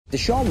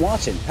Deshaun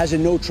Watson has a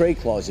no-trade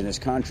clause in his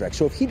contract,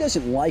 so if he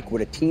doesn't like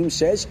what a team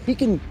says, he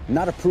can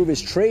not approve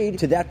his trade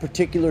to that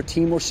particular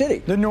team or city.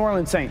 The New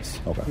Orleans Saints.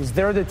 Okay.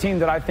 They're the team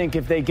that I think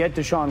if they get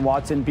Deshaun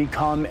Watson,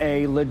 become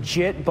a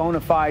legit,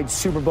 bona fide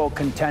Super Bowl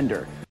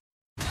contender.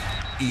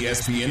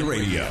 ESPN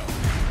Radio.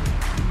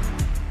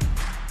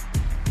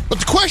 But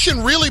the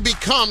question really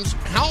becomes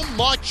how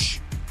much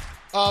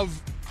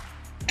of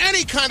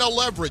any kind of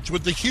leverage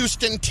would the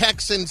Houston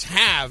Texans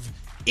have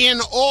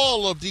in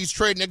all of these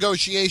trade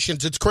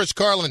negotiations? It's Chris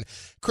Carlin,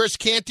 Chris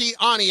Canty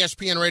on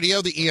ESPN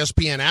Radio, the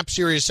ESPN app,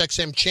 Sirius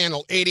XM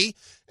Channel 80,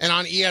 and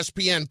on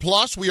ESPN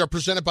Plus. We are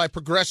presented by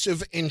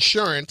Progressive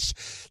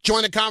Insurance.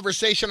 Join the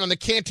conversation on the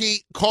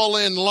Canty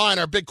call-in line.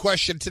 Our big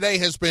question today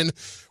has been,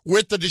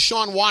 with the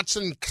Deshaun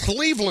Watson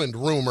Cleveland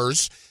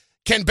rumors,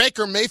 can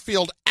Baker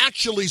Mayfield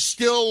actually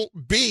still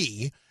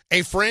be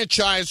a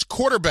franchise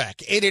quarterback?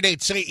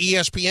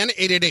 888-SAY-ESPN,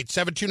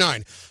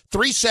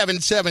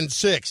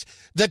 888-729-3776.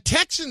 The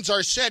Texans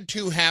are said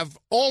to have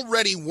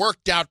already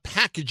worked out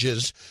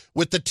packages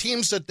with the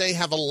teams that they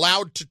have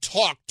allowed to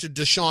talk to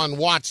Deshaun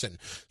Watson.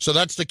 So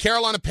that's the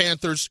Carolina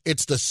Panthers,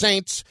 it's the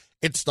Saints,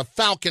 it's the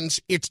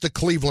Falcons, it's the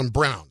Cleveland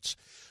Browns.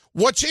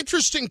 What's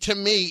interesting to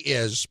me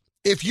is,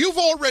 if you've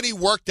already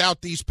worked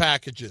out these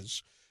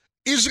packages,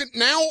 is it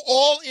now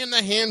all in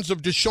the hands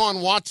of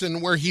Deshaun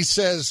Watson where he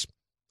says,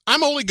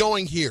 I'm only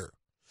going here,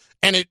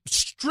 and it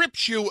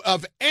strips you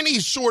of any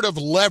sort of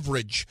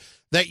leverage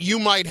that you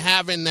might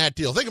have in that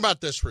deal? Think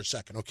about this for a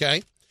second,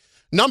 okay?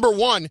 Number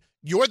one,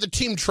 you're the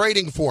team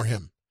trading for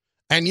him,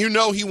 and you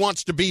know he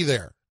wants to be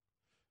there.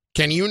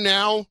 Can you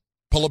now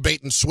pull a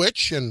bait and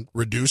switch and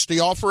reduce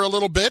the offer a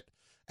little bit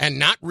and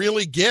not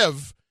really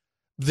give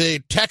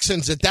the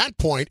Texans at that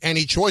point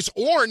any choice?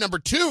 Or number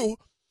two,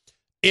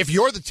 if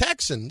you're the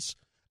Texans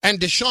and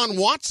Deshaun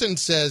Watson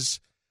says,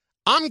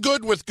 I'm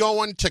good with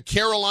going to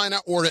Carolina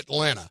or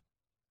Atlanta,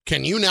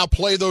 can you now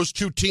play those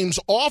two teams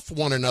off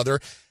one another?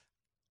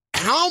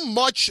 How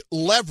much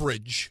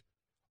leverage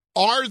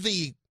are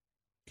the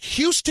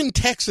Houston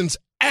Texans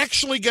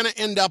actually going to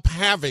end up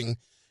having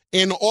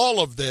in all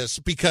of this?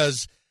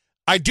 Because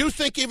I do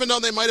think even though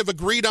they might have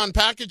agreed on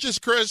packages,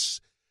 Chris,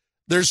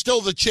 there's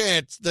still the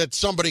chance that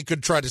somebody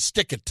could try to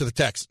stick it to the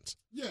Texans.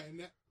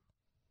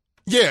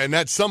 Yeah, and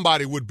that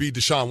somebody would be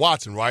Deshaun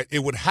Watson, right?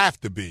 It would have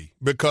to be,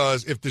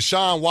 because if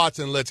Deshaun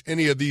Watson lets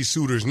any of these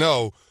suitors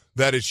know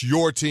that it's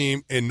your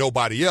team and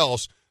nobody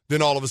else,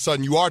 then all of a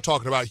sudden you are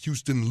talking about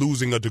Houston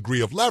losing a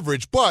degree of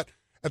leverage. But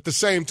at the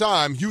same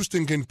time,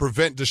 Houston can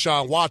prevent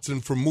Deshaun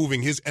Watson from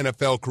moving his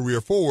NFL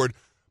career forward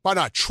by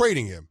not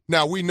trading him.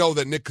 Now, we know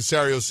that Nick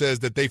Caserio says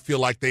that they feel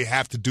like they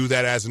have to do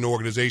that as an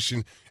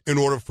organization in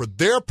order for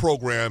their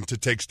program to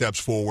take steps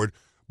forward.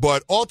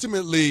 But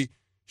ultimately,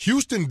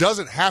 Houston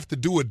doesn't have to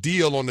do a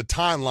deal on the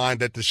timeline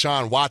that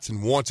Deshaun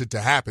Watson wants it to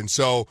happen.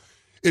 So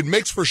it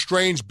makes for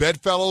strange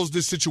bedfellows,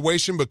 this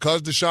situation,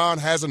 because Deshaun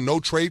has a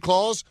no-trade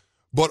clause.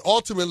 But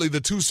ultimately,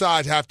 the two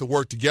sides have to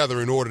work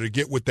together in order to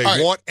get what they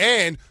want.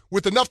 And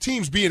with enough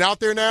teams being out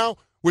there now,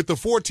 with the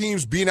 4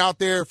 teams being out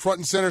there front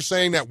and center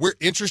saying that we're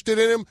interested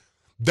in him,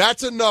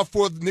 that's enough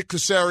for Nick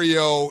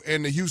Caserio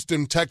and the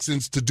Houston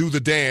Texans to do the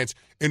dance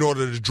in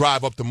order to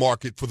drive up the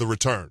market for the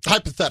return.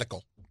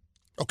 Hypothetical.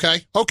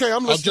 Okay, I'm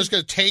listening. I'm just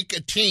going to take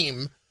a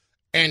team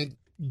and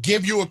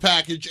give you a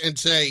package and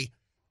say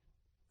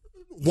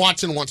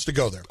Watson wants to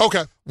go there.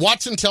 Okay.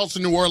 Watson tells the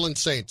New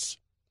Orleans Saints,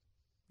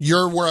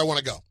 you're where I want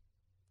to go.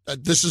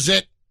 This is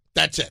it.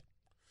 That's it.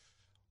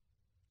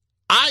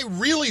 I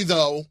really,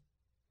 though,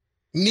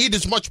 need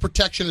as much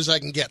protection as I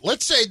can get.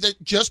 Let's say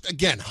that, just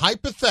again,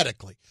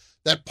 hypothetically,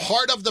 that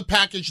part of the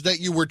package that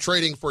you were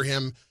trading for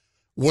him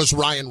was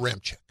Ryan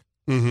Ramczyk.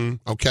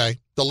 Mm-hmm. Okay,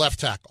 the left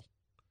tackle.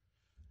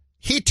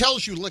 He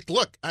tells you,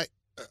 look, I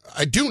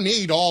do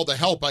need all the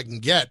help I can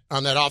get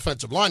on that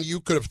offensive line. You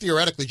could have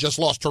theoretically just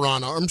lost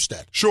Teron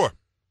Armstead. Sure.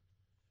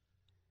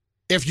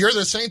 If you're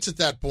the Saints at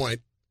that point,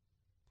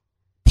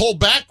 pull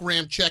back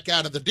Ramczyk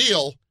out of the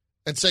deal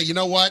and say, you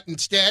know what,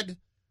 instead,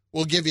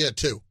 we'll give you a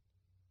 2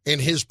 in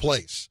his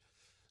place.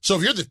 So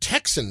if you're the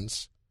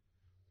Texans,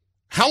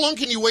 how long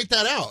can you wait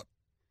that out?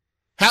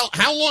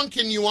 How long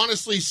can you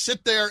honestly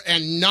sit there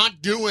and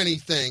not do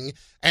anything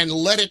and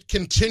let it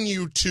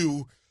continue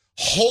to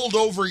hold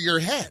over your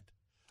head?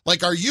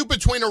 Like, are you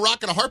between a rock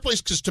and a hard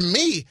place? Because to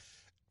me,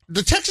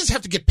 the Texans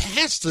have to get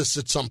past this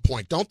at some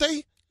point, don't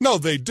they? No,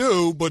 they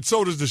do, but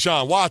so does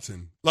Deshaun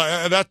Watson.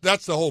 Like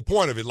that's the whole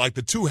point of it. Like,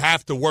 the two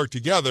have to work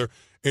together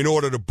in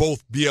order to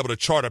both be able to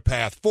chart a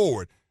path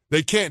forward.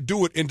 They can't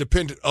do it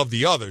independent of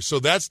the other. So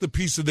that's the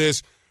piece of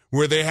this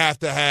where they have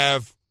to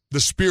have the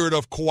spirit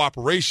of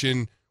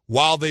cooperation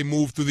while they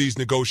move through these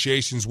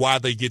negotiations, while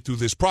they get through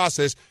this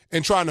process,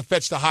 and trying to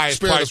fetch the highest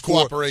spirit price of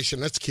cooperation.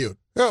 That's cute.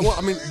 Yeah, well,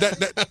 I mean,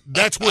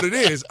 that's what it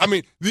is. I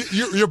mean,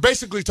 you're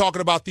basically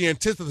talking about the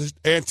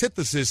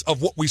antithesis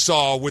of what we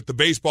saw with the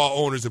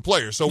baseball owners and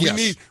players. So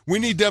we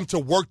need them to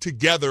work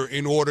together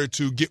in order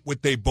to get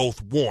what they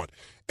both want.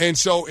 And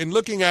so in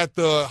looking at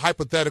the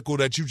hypothetical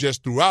that you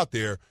just threw out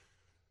there,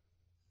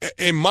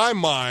 in my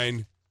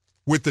mind,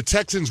 with the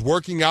Texans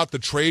working out the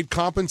trade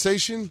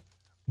compensation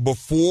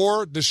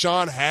before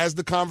Deshaun has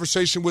the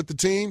conversation with the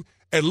team,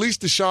 at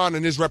least Deshaun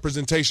and his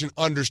representation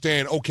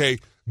understand, okay,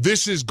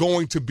 this is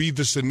going to be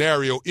the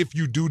scenario if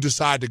you do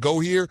decide to go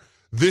here.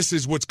 This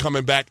is what's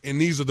coming back, and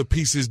these are the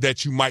pieces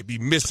that you might be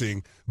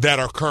missing that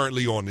are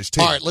currently on this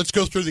team. All right, let's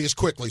go through these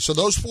quickly. So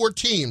those 4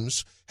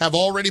 teams have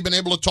already been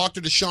able to talk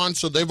to Deshaun,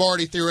 so they've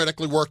already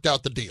theoretically worked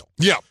out the deal.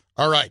 Yeah.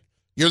 All right.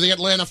 You're the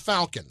Atlanta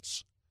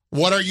Falcons.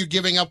 What are you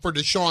giving up for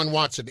Deshaun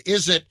Watson?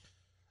 Is it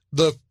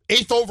the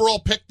 8th overall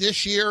pick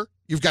this year?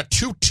 You've got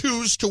 2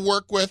 2s to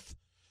work with.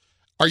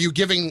 Are you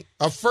giving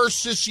a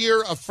first this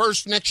year, a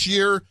first next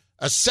year,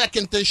 a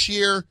second this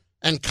year,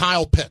 and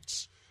Kyle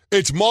Pitts?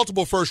 It's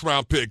multiple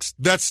first-round picks.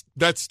 That's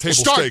table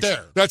Start stakes.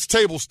 there. That's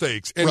table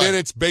stakes. And Right. then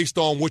it's based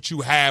on what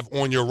you have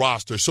on your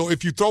roster. So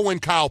if you throw in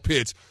Kyle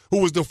Pitts,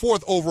 who was the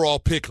 4th overall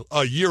pick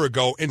a year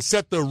ago and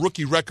set the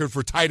rookie record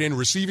for tight end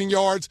receiving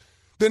yards,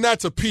 then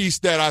that's a piece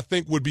that I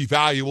think would be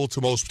valuable to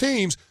most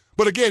teams.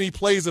 But again, he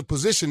plays a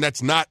position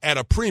that's not at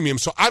a premium.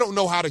 So I don't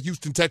know how the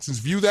Houston Texans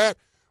view that.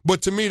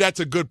 But to me, that's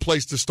a good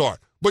place to start.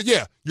 But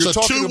yeah, you're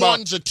so talking 2 about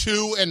 1s, a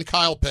 2, and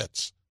Kyle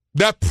Pitts.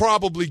 That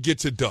probably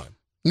gets it done.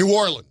 New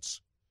Orleans.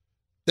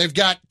 They've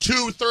got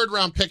 2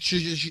 third-round picks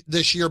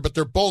this year, but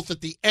they're both at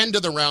the end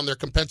of the round. They're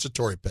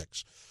compensatory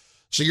picks.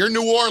 So you're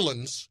New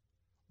Orleans.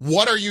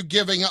 What are you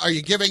giving? Are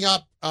you giving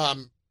up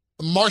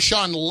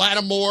Marshawn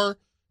Lattimore,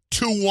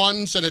 2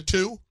 1s and a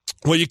 2?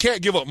 Well, you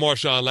can't give up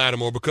Marshawn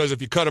Lattimore because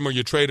if you cut him or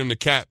you trade him, the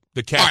cap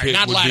All right, hit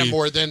not would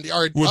Lattimore, be, then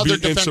our would other be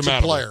defensive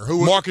insurmountable. player.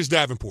 Who? Marcus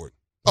Davenport,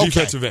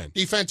 defensive end.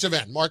 Defensive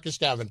end, Marcus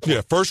Davenport.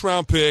 Yeah,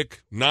 first-round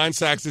pick, 9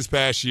 sacks this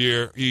past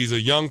year. He's a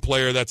young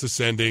player that's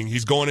ascending.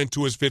 He's going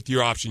into his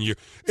 5th-year option year.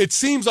 It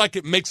seems like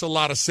it makes a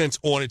lot of sense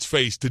on its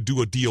face to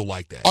do a deal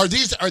like that. Are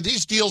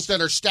these deals that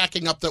are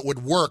stacking up that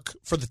would work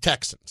for the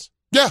Texans?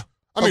 Yeah.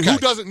 I mean, Okay. who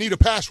doesn't need a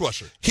pass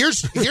rusher?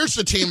 Here's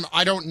the team.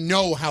 I don't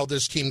know how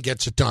this team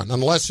gets it done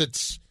unless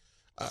it's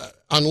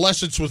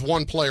with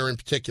one player in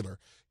particular.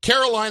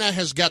 Carolina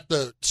has got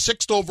the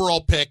 6th overall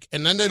pick,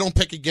 and then they don't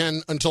pick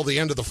again until the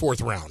end of the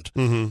 4th round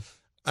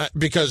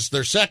because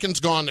their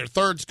second's gone, their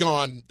third's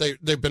gone.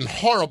 They've been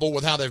horrible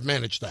with how they've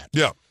managed that.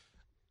 Yeah.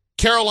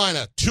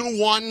 Carolina, 2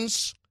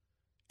 1s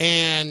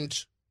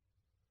and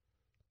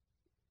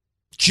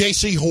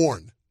J.C.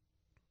 Horn,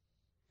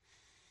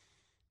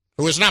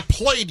 who has not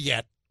played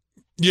yet.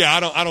 Yeah, I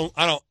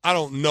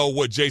don't know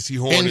what J.C.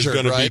 Horn is Injured,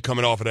 going to be right?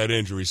 coming off of that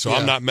injury. So Yeah.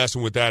 I'm not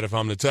messing with that if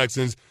I'm the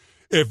Texans.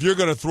 If you're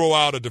going to throw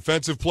out a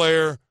defensive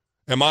player,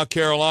 am I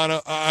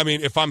Carolina? I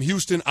mean, if I'm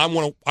Houston, I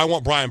want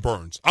Brian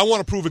Burns. I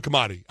want a proven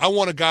commodity. I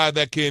want a guy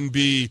that can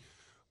be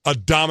a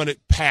dominant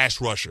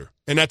pass rusher,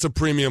 and that's a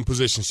premium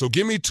position. So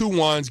give me 2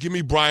 1s, give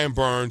me Brian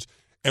Burns,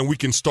 and we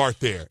can start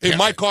there. It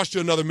might cost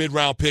you another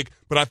mid-round pick,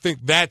 but I think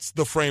that's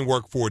the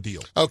framework for a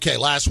deal. Okay,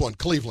 last one,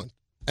 Cleveland.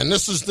 And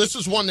this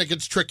is one that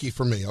gets tricky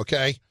for me,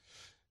 okay?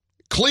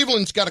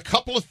 Cleveland's got a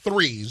couple of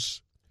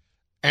 3s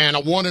and a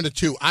 1 and a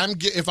 2.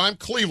 If I'm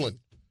Cleveland,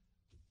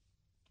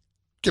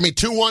 give me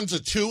 2 1s, a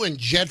 2, and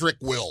Jedrick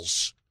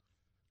Wills.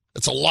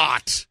 It's a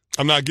lot.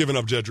 I'm not giving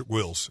up Jedrick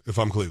Wills if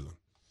I'm Cleveland.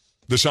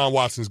 Deshaun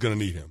Watson's going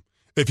to need him.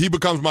 If he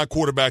becomes my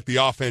quarterback, the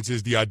offense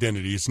is the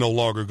identity. It's no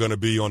longer going to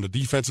be on the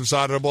defensive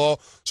side of the ball,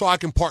 so I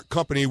can part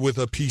company with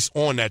a piece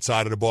on that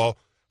side of the ball.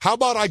 How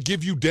about I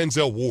give you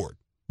Denzel Ward?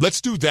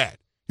 Let's do that.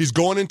 He's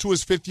going into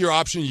his 5th-year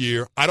option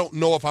year. I don't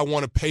know if I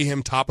want to pay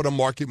him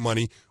top-of-the-market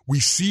money.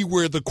 We see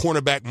where the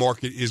cornerback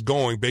market is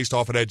going based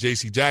off of that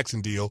J.C.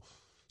 Jackson deal.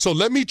 So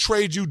let me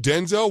trade you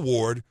Denzel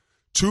Ward,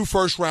 2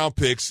 first-round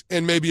picks,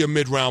 and maybe a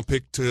mid-round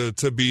pick to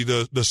be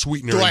the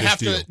sweetener in this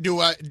deal.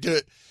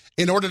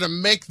 In order to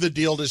make the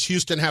deal, does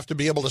Houston have to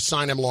be able to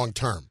sign him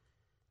long-term?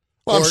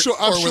 Well, I'm or sure.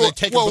 Will they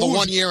take him for the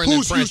 1 year and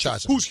then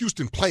franchise him? Who's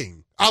Houston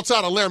playing?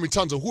 Outside of Laramie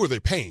Tunsil, who are they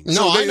paying?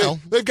 No, I know.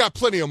 They've got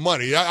plenty of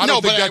money.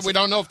 We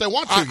don't know if they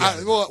want to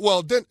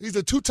yet. He's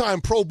a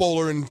 2-time Pro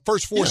Bowler in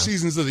first 4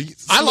 seasons of the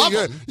I love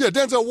him. Yeah,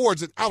 Denzel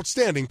Ward's an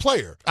outstanding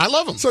player. I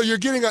love him. So you're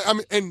getting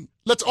and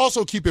let's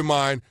also keep in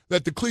mind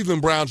that the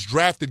Cleveland Browns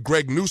drafted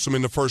Greg Newsome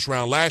in the first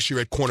round last year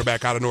at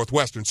cornerback out of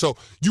Northwestern. So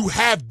you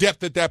have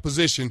depth at that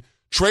position.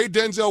 Trade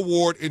Denzel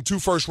Ward in 2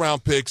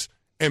 first-round picks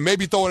and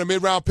maybe throw in a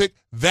mid-round pick.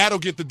 That'll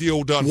get the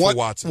deal done for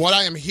Watson. What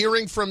I am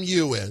hearing from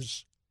you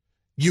is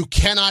you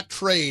cannot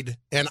trade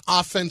an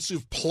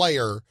offensive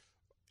player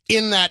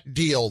in that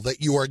deal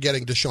that you are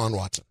getting Deshaun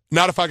Watson.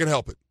 Not if I can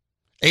help it.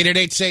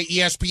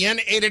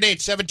 888-SAY-ESPN,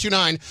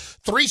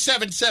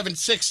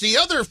 888-729-3776. The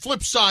other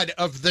flip side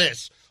of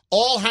this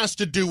all has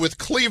to do with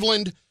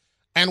Cleveland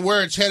and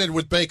where it's headed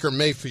with Baker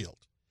Mayfield.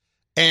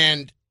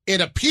 And it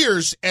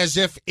appears as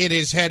if it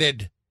is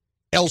headed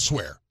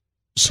elsewhere.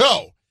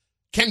 So,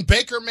 can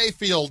Baker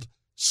Mayfield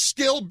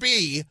still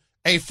be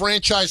a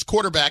franchise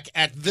quarterback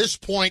at this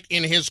point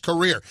in his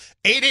career?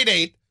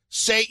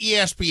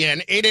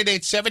 888-SAY-ESPN,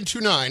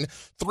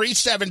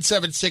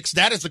 888-729-3776.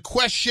 That is a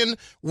question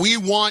we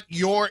want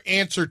your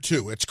answer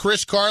to. It's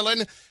Chris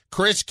Carlin,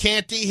 Chris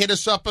Canty. Hit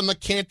us up on the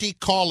Canty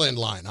call-in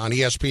line on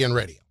ESPN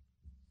Radio.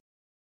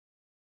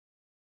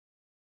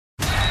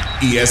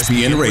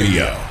 ESPN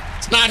Radio.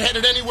 It's not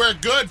headed anywhere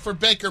good for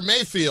Baker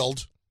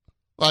Mayfield.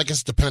 Well, I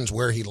guess it depends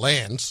where he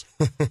lands.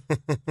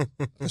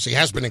 Because he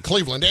has been in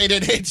Cleveland.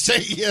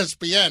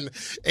 888-SAY-ESPN.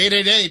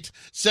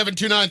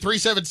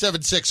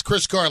 888-729-3776.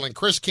 Chris Carlin,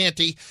 Chris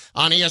Canty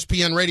on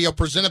ESPN Radio,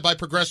 presented by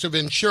Progressive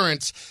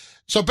Insurance.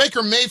 So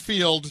Baker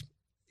Mayfield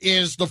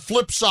is the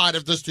flip side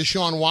of this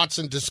Deshaun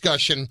Watson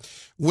discussion,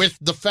 with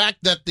the fact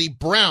that the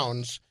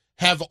Browns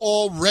have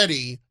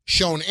already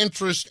shown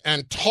interest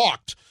and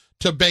talked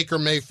to Baker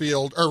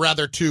Mayfield, or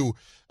rather to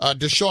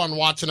Deshaun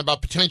Watson,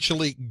 about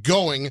potentially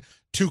going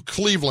to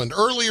Cleveland.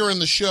 Earlier in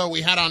the show,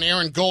 we had on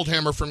Aaron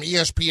Goldhammer from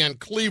ESPN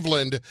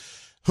Cleveland,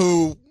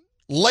 who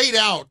laid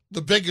out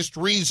the biggest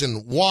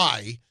reason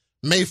why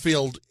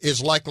Mayfield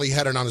is likely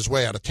headed on his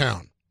way out of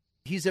town.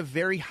 He's a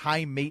very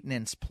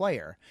high-maintenance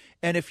player.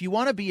 And if you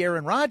want to be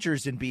Aaron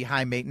Rodgers and be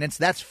high-maintenance,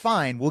 that's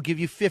fine. We'll give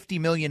you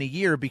 $50 million a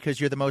year because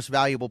you're the most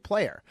valuable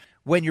player.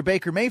 When you're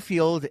Baker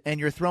Mayfield and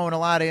you're throwing a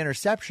lot of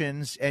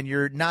interceptions and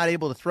you're not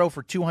able to throw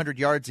for 200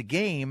 yards a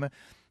game,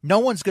 no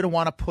one's going to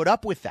want to put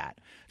up with that.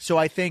 So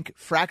I think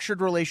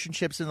fractured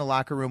relationships in the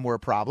locker room were a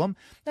problem.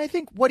 And I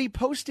think what he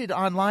posted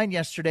online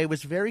yesterday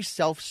was very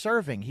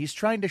self-serving. He's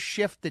trying to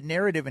shift the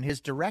narrative in his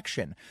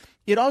direction.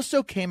 It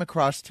also came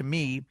across to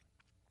me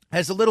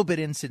as a little bit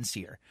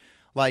insincere.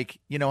 Like,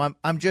 you know,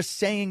 I'm just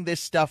saying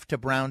this stuff to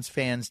Browns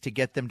fans to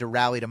get them to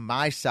rally to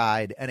my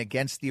side and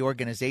against the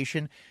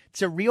organization.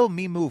 It's a real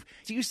me move.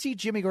 Do you see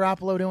Jimmy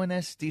Garoppolo doing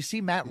this? Do you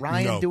see Matt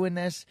Ryan doing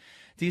this?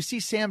 Do you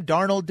see Sam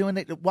Darnold doing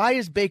that? Why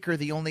is Baker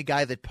the only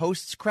guy that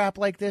posts crap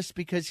like this?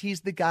 Because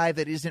he's the guy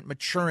that isn't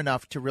mature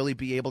enough to really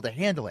be able to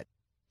handle it.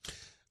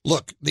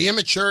 Look, the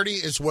immaturity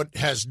is what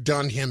has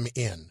done him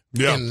in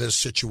this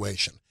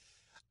situation.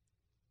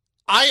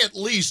 I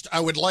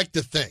would like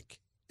to think,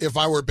 if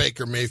I were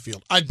Baker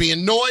Mayfield, I'd be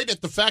annoyed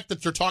at the fact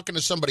that they're talking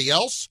to somebody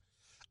else.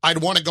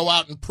 I'd want to go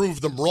out and prove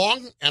them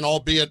wrong, and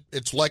albeit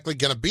it's likely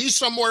going to be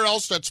somewhere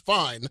else, that's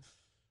fine.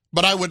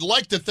 But I would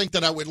like to think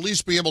that I would at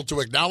least be able to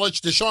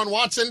acknowledge Deshaun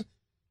Watson.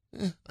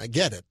 I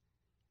get it.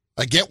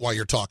 I get why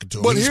you're talking to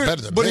him. He's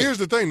better than me. Here's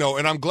the thing, though,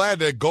 and I'm glad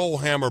that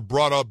Goldhammer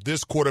brought up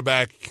this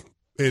quarterback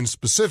in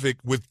specific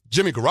with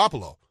Jimmy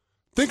Garoppolo.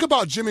 Think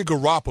about Jimmy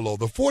Garoppolo.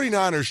 The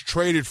 49ers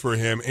traded for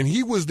him, and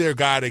he was their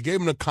guy. They gave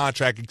him a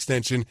contract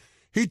extension.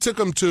 He took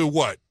them to,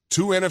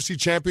 2 NFC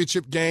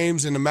championship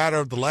games in the matter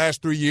of the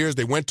last 3 years.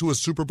 They went to a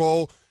Super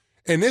Bowl.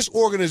 And this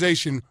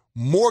organization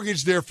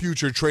mortgaged their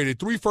future, traded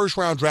 3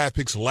 first-round draft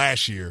picks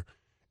last year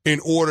in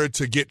order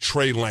to get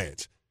Trey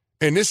Lance.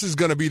 And this is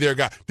going to be their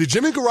guy. Did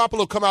Jimmy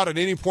Garoppolo come out at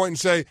any point and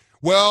say,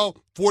 well,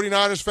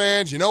 49ers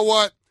fans, you know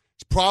what?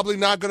 It's probably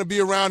not going to be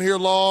around here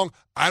long.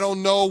 I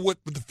don't know what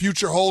the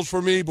future holds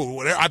for me, but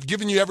whatever, I've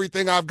given you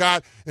everything I've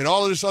got and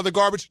all of this other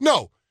garbage.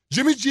 No.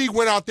 Jimmy G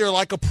went out there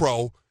like a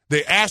pro.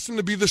 They asked him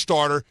to be the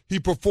starter. He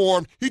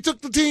performed. He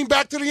took the team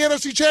back to the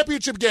NFC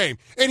Championship game.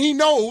 And he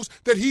knows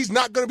that he's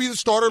not going to be the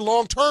starter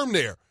long-term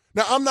there.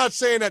 Now, I'm not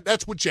saying that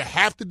that's what you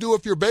have to do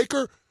if you're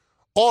Baker.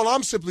 All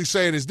I'm simply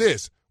saying is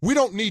this. We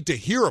don't need to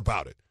hear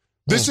about it.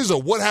 This is a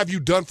what have you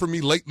done for me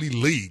lately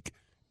league.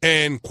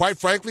 And quite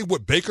frankly,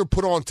 what Baker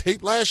put on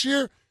tape last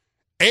year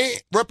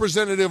ain't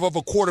representative of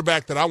a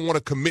quarterback that I want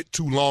to commit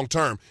to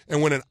long-term.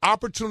 And when an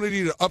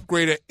opportunity to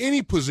upgrade at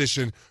any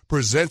position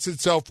presents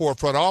itself for a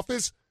front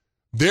office,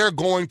 they're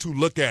going to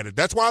look at it.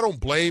 That's why I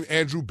don't blame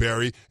Andrew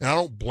Berry and I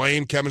don't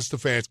blame Kevin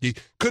Stefanski.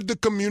 Could the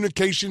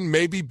communication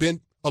maybe been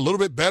a little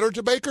bit better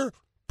to Baker?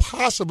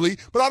 Possibly,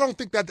 but I don't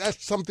think that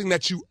that's something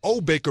that you owe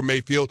Baker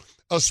Mayfield,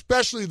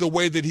 especially the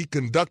way that he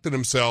conducted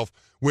himself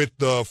with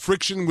the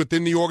friction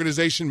within the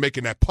organization,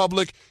 making that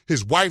public,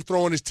 his wife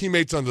throwing his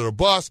teammates under the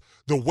bus,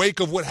 the wake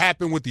of what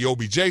happened with the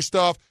OBJ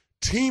stuff,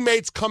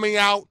 teammates coming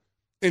out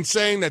and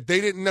saying that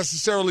they didn't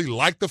necessarily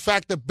like the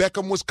fact that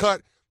Beckham was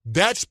cut.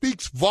 That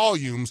speaks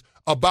volumes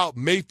about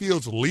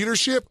Mayfield's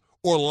leadership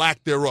or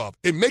lack thereof.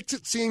 It makes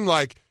it seem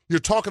like you're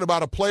talking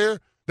about a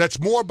player that's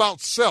more about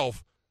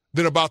self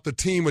than about the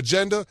team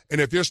agenda. And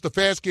if you're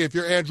Stefanski, if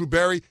you're Andrew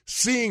Berry,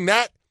 seeing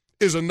that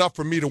is enough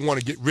for me to want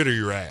to get rid of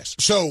your ass.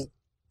 So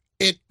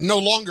it no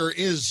longer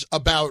is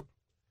about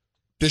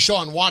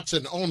Deshaun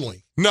Watson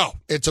only. No.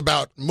 It's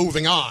about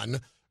moving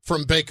on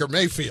from Baker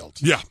Mayfield.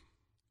 Yeah.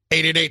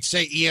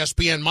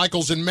 888-SAY-ESPN.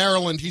 Michael's in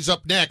Maryland. He's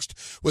up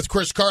next with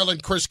Chris Carlin,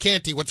 Chris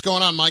Canty. What's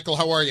going on, Michael?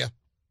 How are you?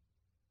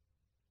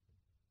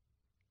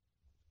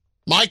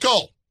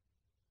 Michael,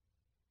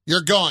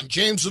 you're gone.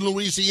 James in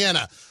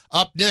Louisiana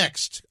up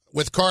next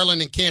with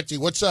Carlin and Canty.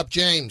 What's up,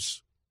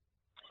 James?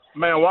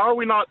 Man, why are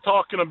we not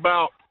talking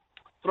about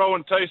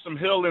throwing Taysom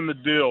Hill in the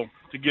deal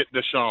to get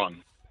Deshaun?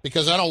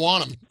 Because I don't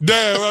want him.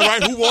 Yeah,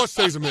 right. Who wants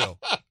Taysom Hill?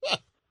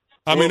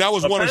 I mean, that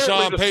was one of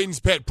Sean Payton's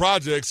pet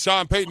projects.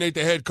 Sean Payton ain't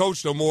the head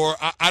coach no more.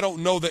 I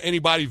don't know that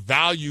anybody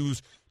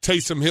values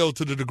Taysom Hill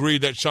to the degree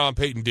that Sean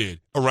Payton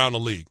did around the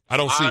league. I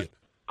don't see it.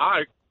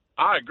 I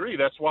agree.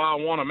 That's why I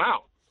want him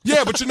out.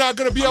 Yeah, but you're not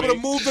going to be able to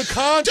move the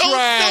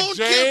contract,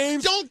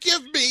 James. Don't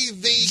give me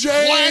the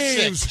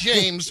classic,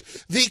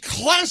 James, the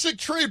classic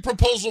trade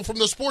proposal from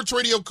the sports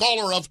radio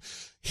caller of,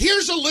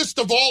 here's a list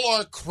of all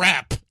our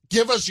crap.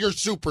 Give us your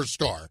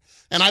superstar.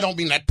 And I don't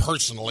mean that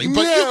personally,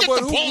 but yeah, you get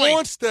but the who point.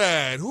 wants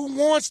that? Who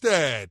wants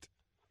that?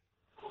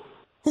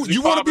 He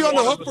You want to be on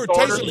the probably hook for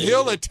one of the Taysom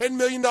Hill at $10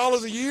 million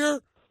a year?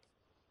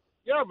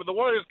 Yeah, but the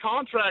way his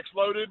contract's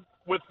loaded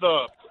with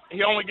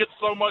he only gets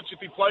so much if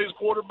he plays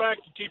quarterback,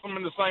 you keep him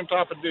in the same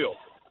type of deal.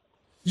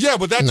 Yeah,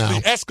 but that's No.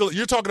 the escalator.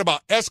 You're talking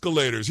about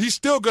escalators. He's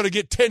still going to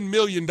get $10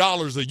 million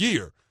a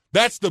year.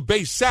 That's the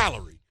base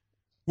salary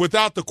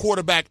without the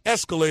quarterback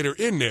escalator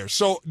in there.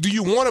 So do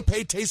you want to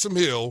pay Taysom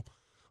Hill,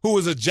 who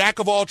is a jack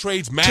of all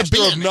trades,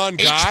 master of none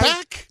guy?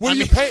 H-back? What are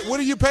you paying? What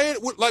are you paying?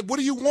 What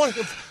do you want?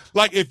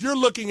 Like, if you're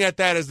looking at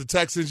that as the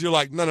Texans, you're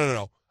like,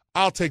 no.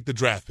 I'll take the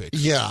draft pick.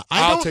 Yeah,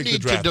 I'll don't take the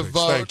need to draft picks.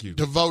 Thank you.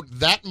 devote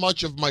that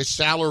much of my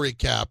salary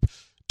cap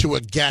to a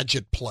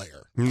gadget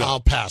player. No. I'll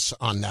pass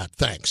on that.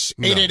 Thanks.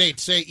 No.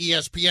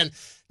 888-SAY-ESPN.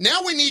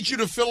 Now we need you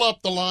to fill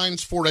up the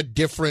lines for a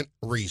different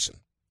reason.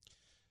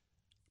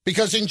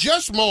 Because in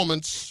just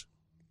moments,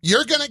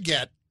 you're going to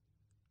get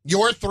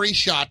your 3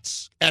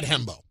 shots at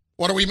Hembo.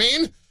 What do we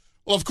mean?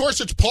 Well, of course,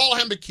 it's Paul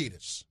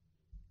Hembo.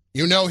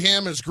 You know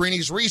him as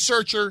Greeny's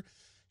researcher.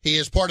 He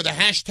is part of the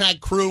hashtag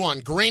crew on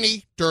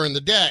Greeny during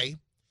the day.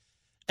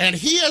 And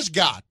he has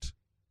got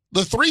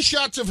the 3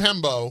 shots of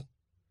Hembo,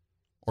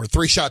 or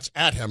 3 shots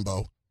at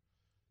Hembo,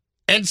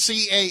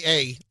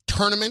 NCAA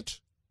tournament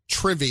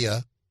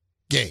trivia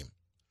game.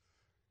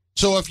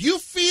 So if you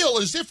feel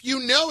as if you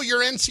know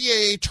your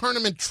NCAA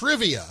tournament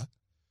trivia,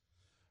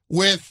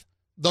 with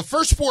the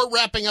first 4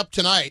 wrapping up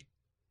tonight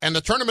and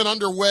the tournament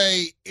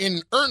underway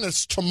in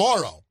earnest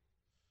tomorrow,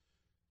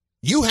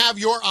 you have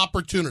your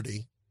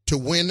opportunity to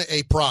win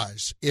a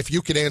prize if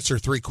you could answer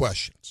 3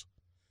 questions.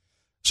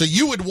 So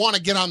you would want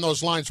to get on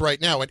those lines right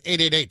now at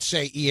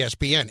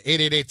 888-SAY-ESPN,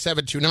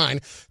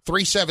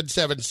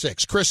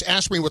 888-729-3776. Chris,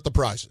 ask me what the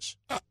prize is.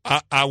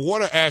 I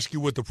want to ask you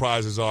what the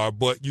prizes are,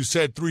 but you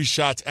said 3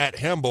 shots at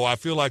Hembo. I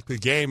feel like the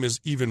game is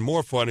even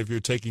more fun if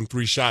you're taking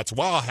 3 shots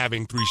while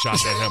having 3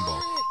 shots at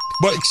Hembo.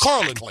 But,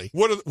 Exactly.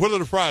 Carlin, what are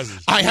the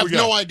prizes? I have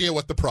no idea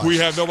what the prize is. We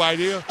have no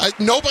idea?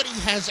 Nobody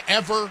has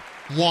ever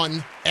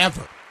won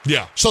ever.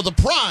 Yeah. So the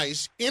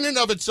prize, in and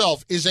of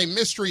itself, is a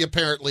mystery,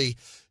 apparently,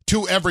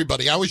 to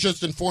everybody. I was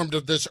just informed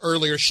of this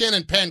earlier.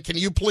 Shannon Penn, can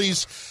you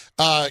please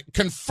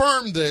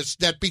confirm this,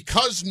 that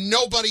because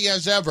nobody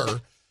has ever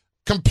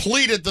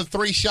completed the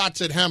 3 shots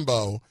at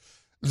Hembo,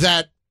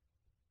 that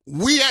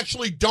we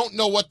actually don't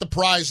know what the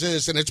prize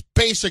is, and it's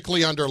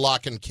basically under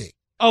lock and key?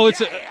 Oh,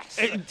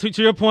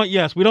 to your point,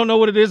 yes. We don't know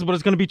what it is, but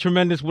it's going to be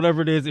tremendous,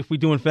 whatever it is, if we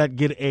do, in fact,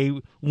 get a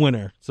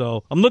winner.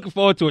 So I'm looking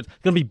forward to it. It's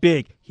going to be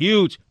big,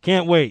 huge.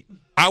 Can't wait.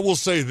 I will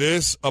say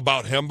this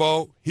about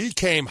Hembo. He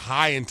came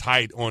high and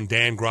tight on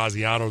Dan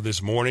Graziano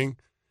this morning.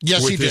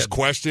 Yes, with he his did.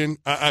 question.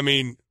 I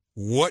mean,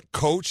 what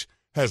coach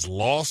has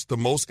lost the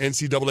most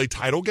NCAA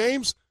title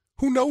games?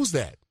 Who knows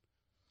that?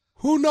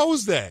 Who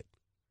knows that?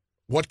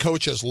 What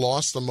coach has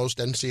lost the most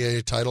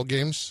NCAA title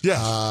games?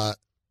 Yes.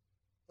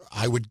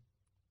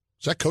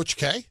 Is that Coach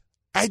K?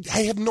 I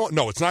have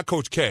no, it's not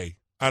Coach K.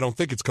 I don't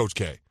think it's Coach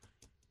K.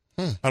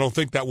 I don't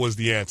think that was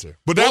the answer.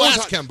 But that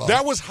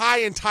We'll was high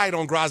and tight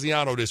on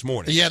Graziano this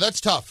morning. Yeah, that's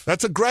tough.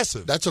 That's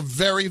aggressive. That's a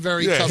very,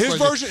 very tough his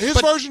question.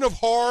 version version of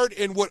hard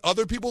and what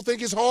other people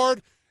think is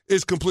hard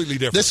is completely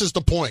different. This is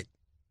the point.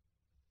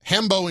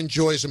 Hembo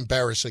enjoys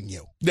embarrassing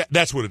you.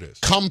 That's what it is.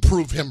 Come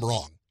prove him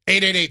wrong.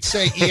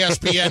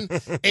 888-SAY-ESPN,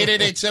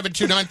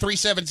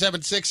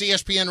 888-729-3776,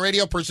 ESPN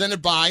Radio,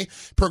 presented by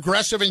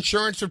Progressive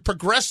Insurance. With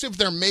Progressive,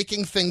 they're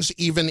making things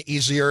even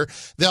easier.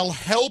 They'll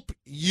help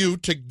you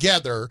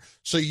together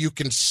so you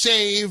can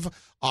save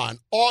on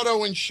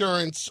auto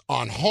insurance,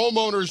 on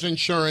homeowners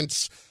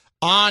insurance,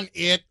 on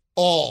it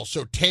all.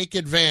 So take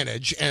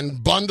advantage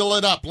and bundle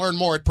it up. Learn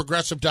more at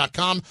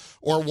Progressive.com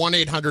or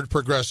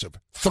 1-800-PROGRESSIVE.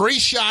 3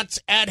 shots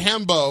at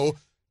Hembo.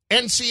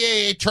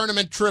 NCAA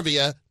tournament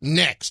trivia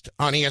next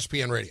on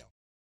ESPN Radio.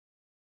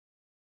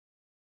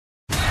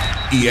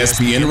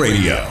 ESPN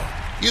Radio.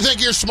 You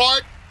think you're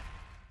smart?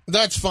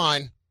 That's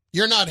fine.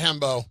 You're not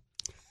Hembo.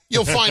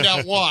 You'll find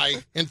out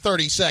why in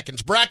 30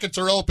 seconds. Brackets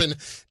are open.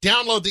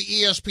 Download the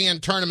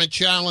ESPN Tournament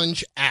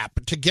Challenge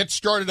app to get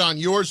started on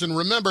yours. And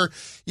remember,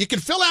 you can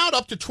fill out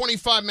up to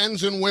 25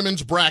 men's and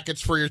women's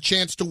brackets for your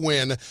chance to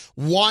win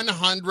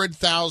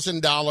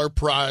 $100,000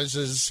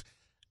 prizes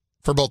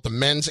for both the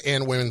men's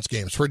and women's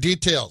games. For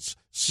details,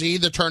 see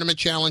the Tournament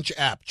Challenge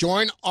app.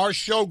 Join our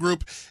show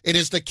group. It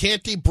is the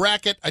Canty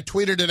Bracket. I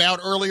tweeted it out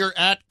earlier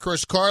at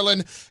Chris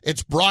Carlin.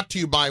 It's brought to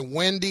you by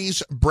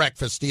Wendy's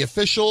Breakfast, the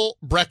official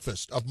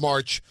breakfast of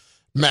March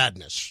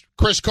Madness.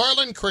 Chris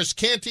Carlin, Chris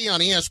Canty on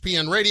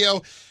ESPN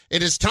Radio.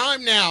 It is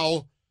time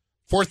now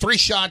for 3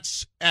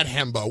 shots at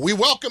Hembo. We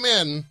welcome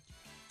in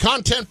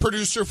content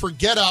producer for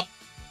Get Up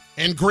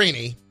and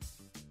Greeny.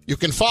 You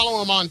can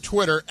follow him on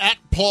Twitter at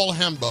Paul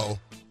Hembo.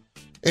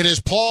 It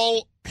is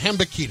Paul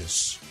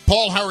Hembo.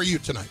 Paul, how are you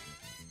tonight?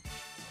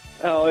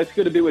 Oh, it's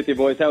good to be with you,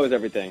 boys. How is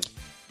everything?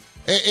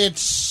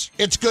 It's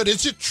good.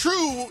 Is it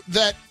true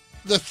that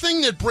the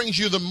thing that brings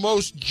you the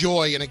most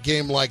joy in a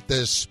game like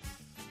this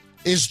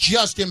is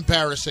just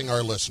embarrassing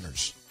our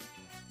listeners?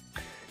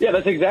 Yeah,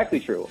 that's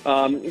exactly true.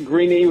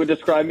 Greeny would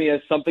describe me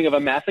as something of a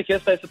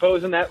masochist, I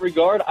suppose, in that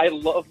regard. I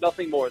love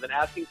nothing more than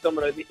asking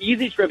someone an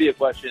easy trivia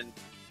question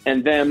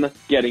and them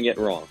getting it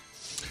wrong.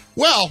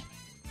 Well,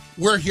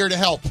 we're here to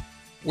help.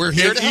 We're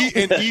here to help.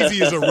 And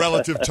easy is a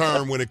relative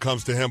term when it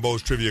comes to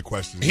Hembo's trivia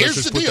questions. Here's Let's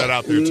just the put deal. that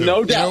out there, too.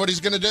 No doubt. You know what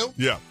he's going to do?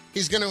 Yeah.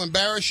 He's going to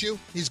embarrass you.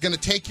 He's going to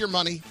take your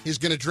money. He's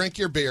going to drink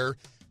your beer.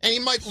 And he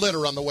might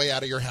litter on the way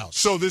out of your house.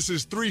 So this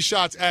is 3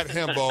 shots at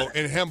Hembo,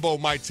 and Hembo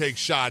might take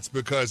shots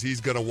because he's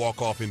going to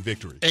walk off in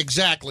victory.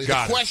 Exactly.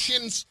 Got the it.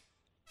 questions,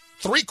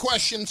 3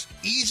 questions,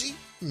 easy,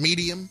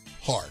 medium,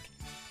 hard.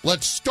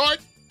 Let's start.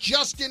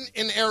 Justin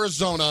in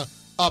Arizona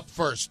up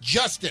first.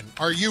 Justin,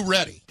 are you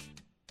ready?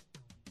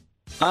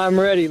 I'm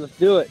ready. Let's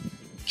do it.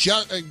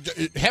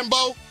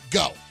 Hembo,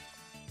 go.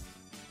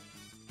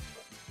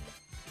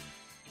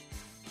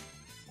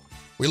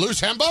 We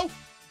lose Hembo?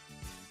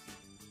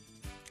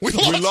 We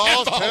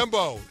lost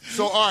Hembo.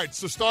 So, all right,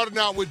 so starting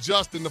out with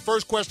Justin, the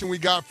first question we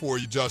got for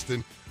you,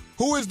 Justin,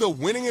 who is the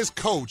winningest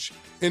coach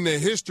in the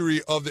history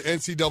of the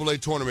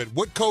NCAA tournament?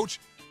 What coach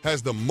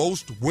has the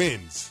most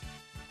wins?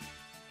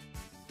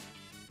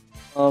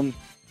 I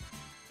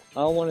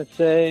want to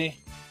say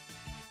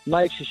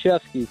Mike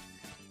Krzyzewski.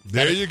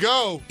 There you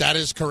go. That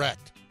is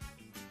correct.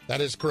 That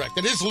is correct.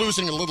 It is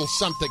losing a little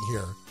something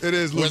here. It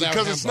is losing without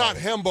because it's Hembo. not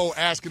Hembo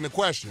asking the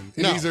question.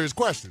 No. These are his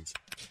questions.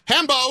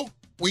 Hembo,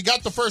 we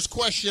got the first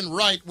question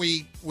right.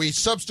 We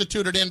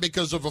substituted in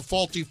because of a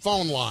faulty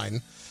phone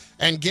line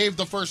and gave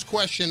the first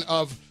question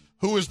of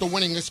who is the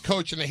winningest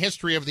coach in the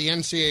history of the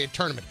NCAA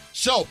tournament.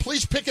 So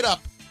please pick it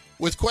up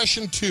with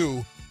question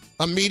 2,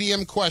 a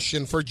medium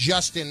question for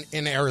Justin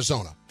in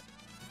Arizona.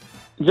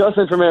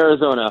 Justin from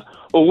Arizona.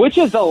 Which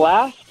is the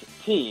last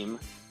team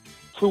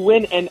to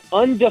win an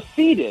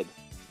undefeated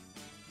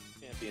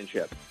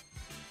championship?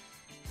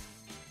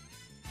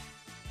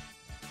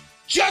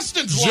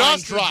 Justin's line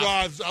Justin drop.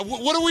 drives.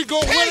 What are we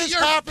going? Pay What is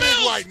your happening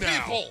bills, right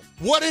now? people.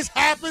 What is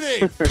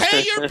happening?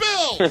 Pay your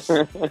bills.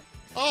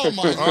 Oh,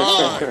 my All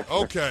God. right.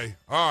 Okay.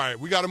 All right.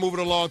 We got to move it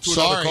along to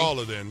Sorry. another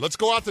caller then. Let's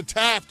go out to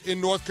Taft in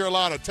North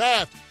Carolina.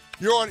 Taft,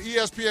 you're on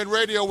ESPN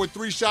Radio with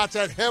 3 shots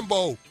at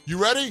Hembo. You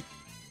ready?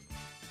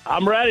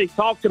 I'm ready.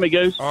 Talk to me,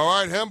 Goose. All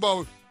right,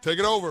 Hembo, take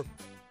it over.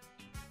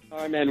 All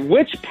right, man.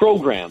 Which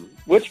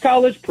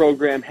college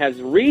program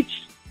has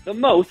reached the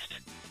most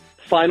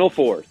Final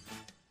Fours?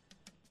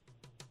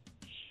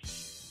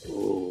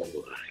 Ooh.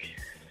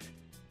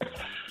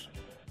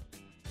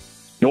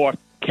 North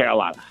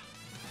Carolina.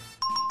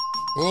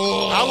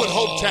 Oh. I would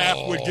hope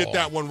Taft would get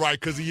that one right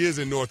because he is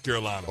in North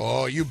Carolina.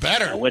 Oh, you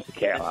better. I went to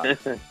Carolina.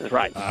 That's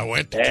right. I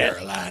went to Yeah.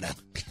 Carolina.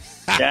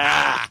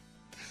 Yeah.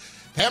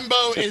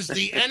 Hembo is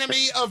the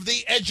enemy of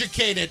the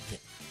educated.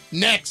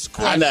 Next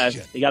I know.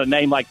 question. You got a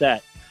name like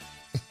that.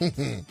 Next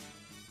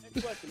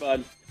question,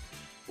 bud.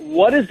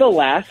 What is the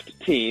last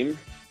team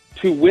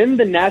to win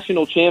the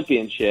national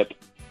championship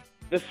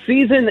the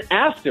season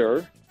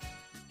after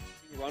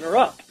being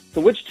runner-up?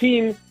 So which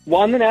team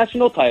won the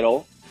national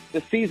title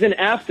the season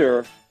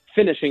after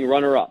finishing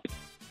runner-up?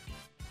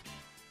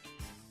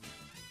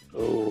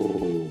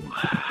 Oh,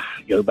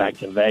 go back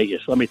to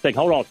Vegas. Let me think.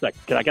 Hold on a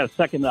second. Can I get a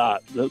second?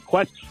 The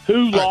question: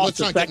 Who All right, lost let's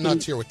the not second? get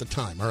nuts here with the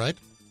time, all right?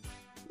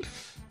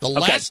 The Okay,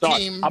 last sorry.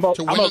 team I'm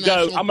to win gonna the go.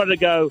 national... I'm going to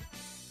go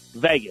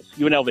Vegas.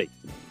 UNLV.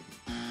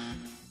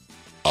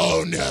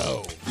 Oh,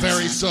 no.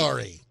 Very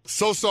sorry.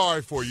 So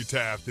sorry for you,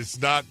 Taft.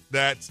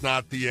 That's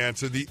not the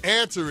answer. The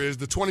answer is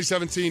the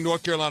 2017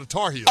 North Carolina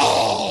Tar Heels.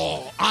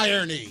 Oh,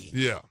 irony.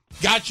 Yeah.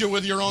 Got you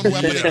with your own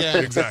weapon Yeah,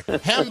 again. exactly.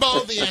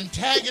 Hembo, the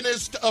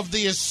antagonist of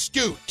the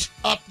astute.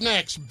 Up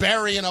next,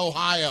 Barry in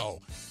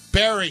Ohio.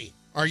 Barry,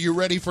 are you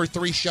ready for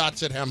 3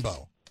 shots at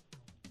Hembo?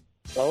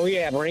 Oh,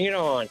 yeah. Bring it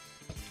on.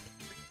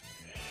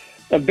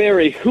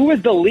 Barry, who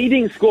is the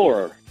leading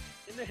scorer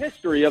in the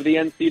history of the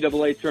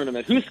NCAA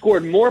tournament? Who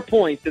scored more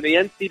points in the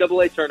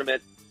NCAA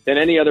tournament than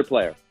any other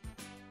player?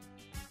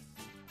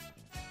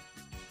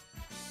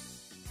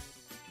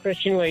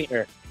 Christian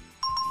Leitner.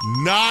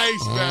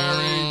 Nice,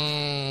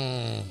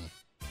 Barry.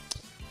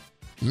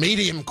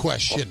 Medium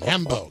question.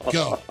 Hembo,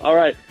 go. All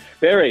right,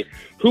 Barry,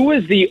 who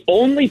is the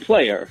only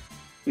player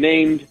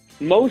named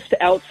most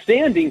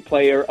outstanding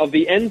player of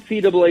the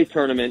NCAA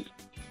tournament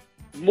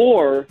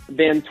more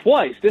than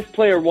twice? This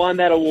player won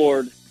that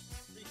award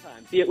 3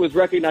 times. It was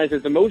recognized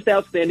as the most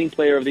outstanding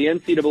player of the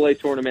NCAA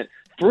tournament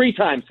 3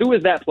 times. Who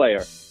is that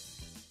player?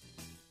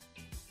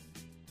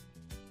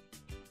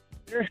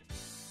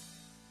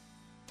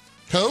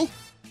 Who?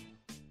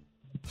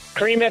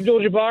 Kareem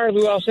Abdul-Jabbar,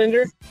 Lou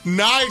Alcindor.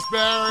 Nice,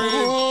 Barry.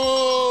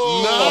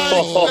 Oh.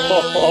 Nice,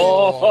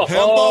 Barry.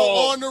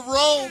 Hembo on the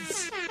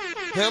ropes.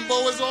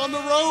 Hembo is on the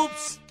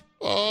ropes.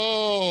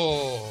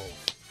 Oh.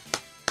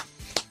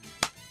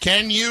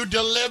 Can you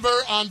deliver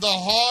on the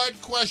hard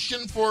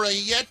question for a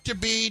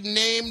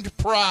yet-to-be-named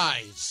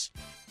prize?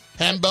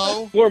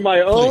 Hembo? For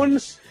my own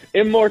please.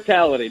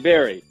 immortality,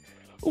 Barry,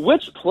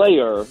 which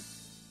player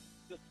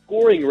the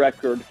scoring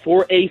record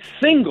for a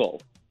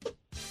single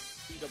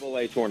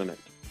NCAA tournament?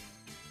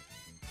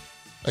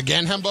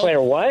 Again, Hembo?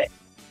 Player what?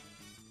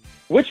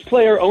 Which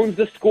player owns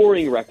the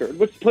scoring record?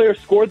 Which player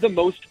scored the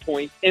most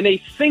points in a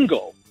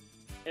single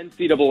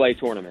NCAA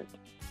tournament?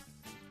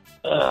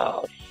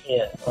 Oh,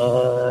 shit.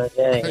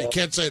 You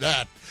can't say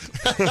that.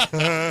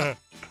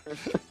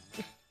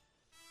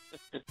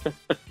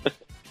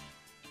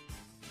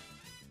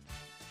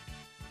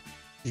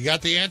 You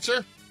got the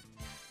answer?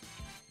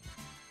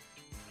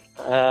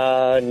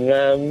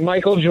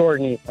 Michael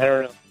Jordan. I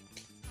don't know.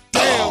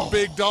 Damn,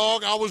 big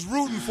dog. I was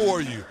rooting for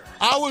you.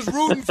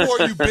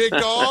 Big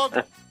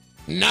dog.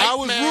 Nightmare. I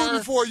was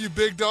rooting for you,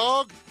 big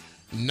dog.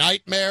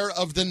 Nightmare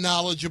of the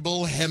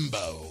knowledgeable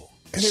Hembo.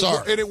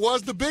 And it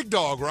was the big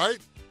dog, right?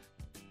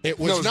 It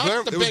was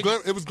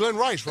it was Glenn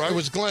Rice, right? It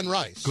was Glenn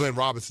Rice. Glenn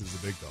Robinson's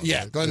the big dog. Yeah,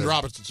 right? Glenn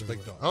Robinson's the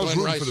big dog. I was Glenn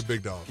rooting Rice, for the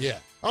big dog. Yeah.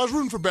 I was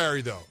rooting for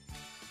Barry, though.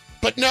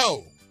 But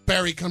no,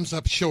 Barry comes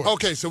up short.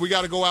 Okay, so we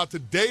got to go out to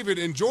David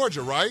in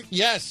Georgia, right?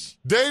 Yes.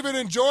 David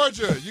in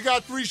Georgia. You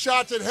got 3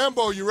 shots at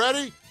Hembo. You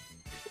ready?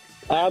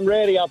 I'm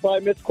ready. I'll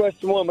probably miss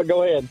question 1, but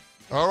go ahead.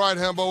 All right,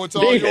 Hembo, it's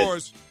all David.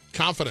 yours.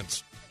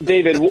 Confidence.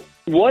 David,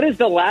 what is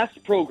the last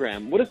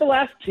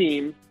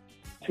team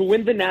to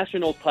win the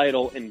national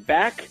title in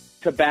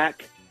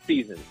back-to-back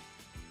seasons?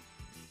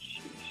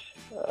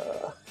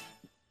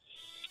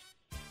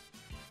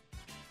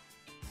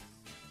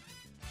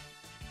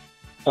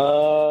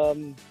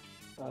 Drawing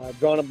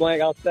a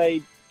blank. I'll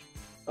say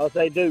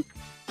Duke.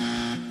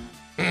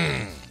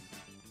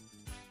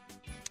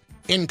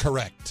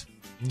 Incorrect.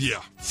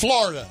 Yeah.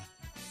 Florida,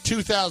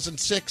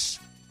 2006,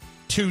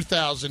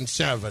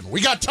 2007.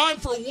 We got time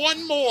for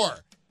one more.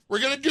 We're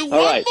going to do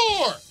one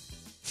more.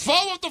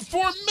 Foe of the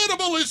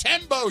formidable is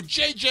Hembo,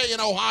 JJ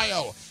in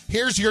Ohio.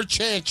 Here's your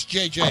chance,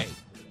 JJ.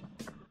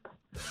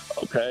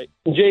 Okay.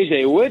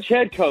 JJ, which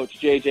head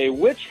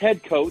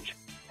coach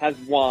has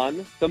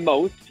won the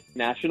most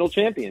national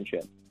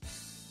championships?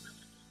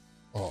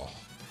 Oh.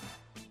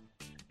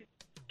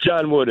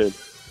 John Wooden.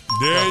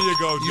 There you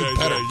go, You JJ.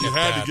 better You get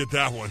had that. to get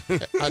that one.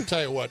 I'll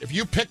tell you what, if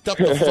you picked up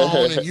the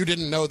phone and you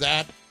didn't know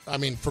that, I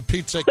mean, for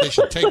Pete's sake, they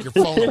should take your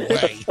phone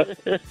away.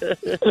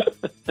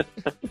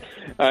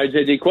 All right,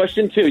 JJ,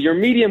 question 2. Your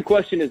medium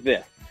question is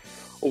this.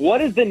 What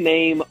is the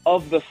name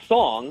of the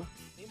song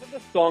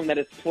that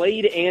is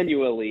played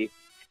annually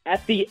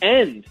at the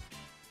end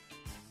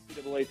of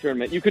the NCAA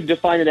tournament? You could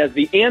define it as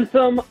the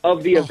anthem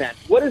of the event.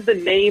 What is the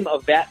name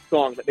of that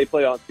song that they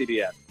play on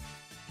CBS?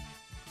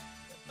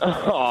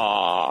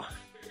 Oh,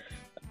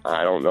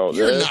 I don't know.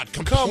 You're this. not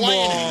complaining. Come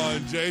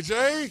on,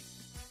 JJ.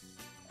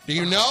 Do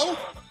you know?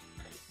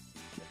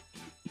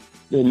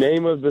 The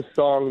name of the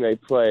song they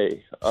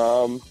play.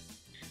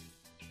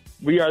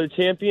 We Are the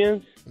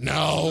Champions? No.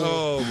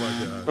 Oh, my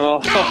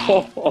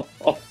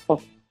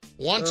God.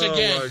 Once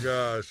again, Oh, my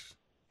gosh.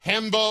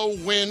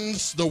 Hembo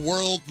wins, the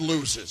world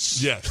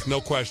loses. Yes,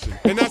 no question.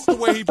 And that's the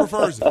way he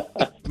prefers it.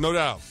 No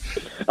doubt.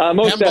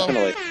 Most Hembo.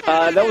 definitely.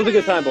 That was a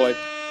good time, boys.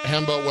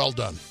 Hembo, well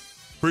done.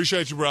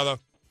 Appreciate you, brother.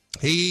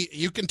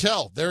 You can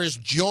tell there is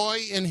joy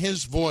in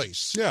his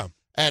voice. Yeah.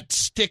 At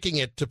sticking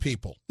it to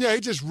people. Yeah,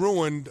 he just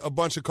ruined a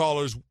bunch of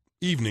callers'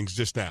 evenings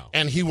just now.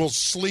 And he will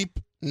sleep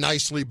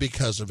nicely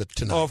because of it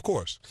tonight. Oh, of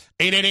course.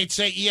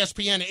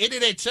 888-SAY-ESPN,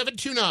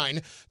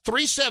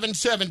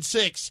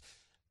 888-729-3776.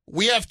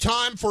 We have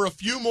time for a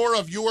few more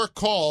of your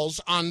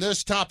calls on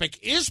this topic.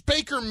 Is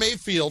Baker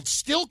Mayfield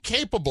still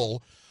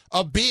capable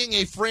of being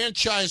a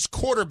franchise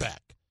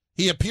quarterback?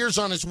 He appears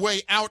on his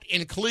way out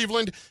in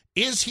Cleveland.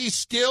 Is he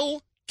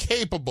still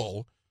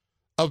capable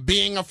of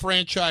being a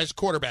franchise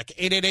quarterback?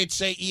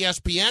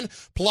 888-SAY-ESPN.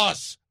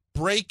 Plus,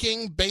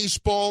 breaking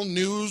baseball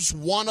news.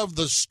 One of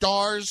the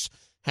stars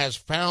has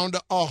found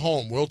a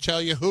home. We'll tell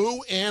you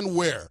who and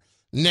where.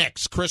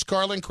 Next, Chris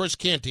Carlin, Chris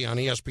Canty on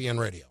ESPN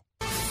Radio.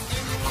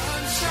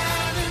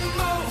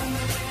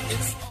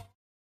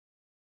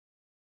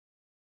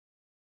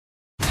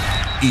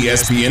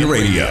 ESPN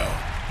Radio.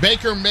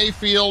 Baker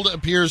Mayfield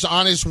appears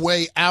on his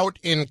way out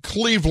in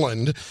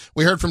Cleveland.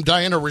 We heard from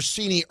Diana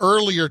Rossini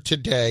earlier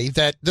today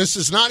that this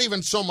is not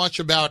even so much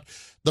about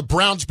the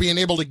Browns being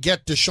able to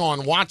get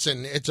Deshaun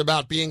Watson. It's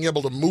about being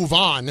able to move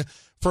on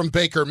from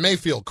Baker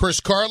Mayfield.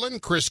 Chris Carlin,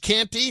 Chris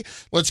Canty,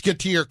 let's get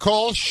to your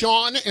call.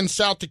 Sean in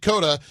South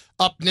Dakota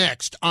up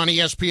next on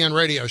ESPN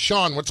Radio.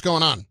 Sean, what's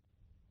going on?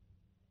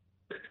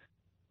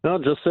 No,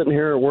 just sitting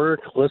here at work,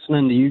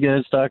 listening to you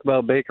guys talk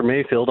about Baker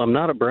Mayfield. I'm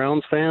not a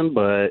Browns fan,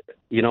 but,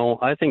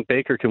 I think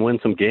Baker can win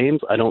some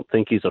games. I don't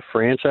think he's a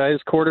franchise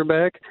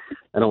quarterback.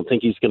 I don't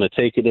think he's going to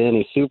take it to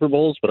any Super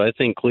Bowls, but I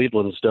think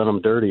Cleveland's done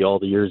him dirty all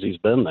the years he's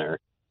been there.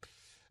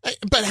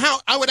 But how?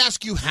 I would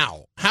ask you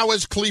how. How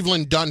has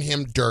Cleveland done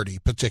him dirty,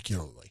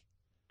 particularly?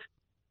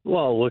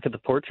 Well, look at the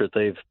portrait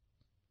they've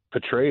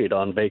portrayed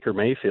on Baker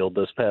Mayfield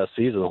this past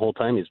season. The whole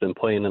time he's been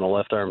playing in a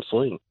left-arm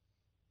sling.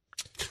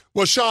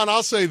 Well, Sean,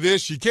 I'll say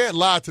this. You can't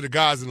lie to the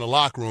guys in the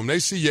locker room. They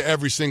see you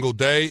every single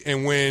day.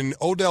 And when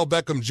Odell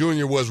Beckham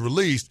Jr. was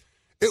released,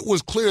 it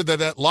was clear that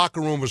that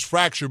locker room was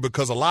fractured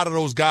because a lot of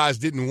those guys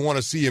didn't want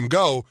to see him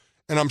go.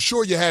 And I'm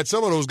sure you had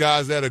some of those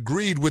guys that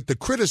agreed with the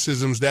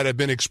criticisms that have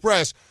been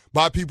expressed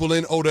by people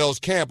in Odell's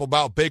camp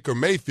about Baker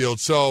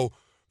Mayfield. So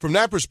from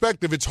that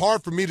perspective, it's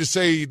hard for me to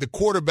say the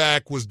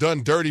quarterback was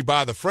done dirty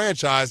by the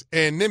franchise.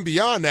 And then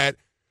beyond that,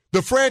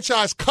 the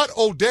franchise cut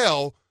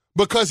Odell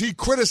because he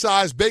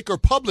criticized Baker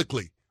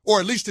publicly, or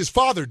at least his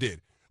father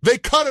did. They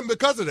cut him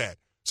because of that.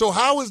 So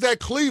how is that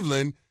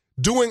Cleveland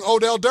doing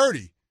Odell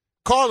dirty?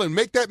 Carlin,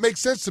 make that make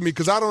sense to me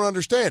because I don't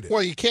understand it.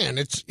 Well, you can.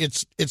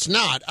 It's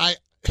not.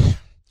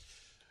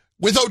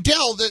 With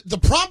Odell, the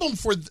problem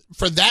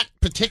for that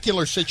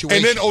particular situation.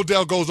 And then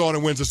Odell goes on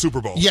and wins the Super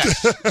Bowl.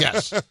 Yes,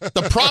 yes.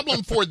 The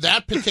problem for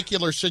that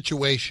particular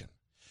situation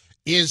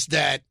is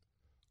that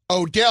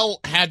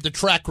Odell had the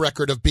track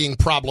record of being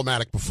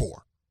problematic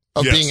before,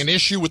 of being an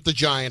issue with the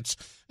Giants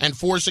and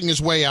forcing his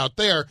way out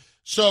there.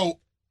 So,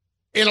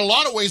 in a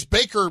lot of ways,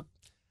 Baker,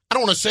 I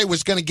don't want to say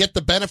was going to get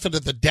the benefit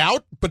of the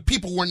doubt, but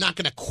people were not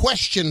going to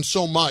question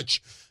so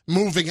much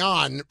moving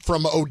on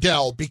from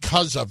Odell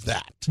because of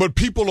that. But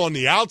people on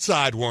the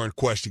outside weren't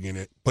questioning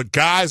it, but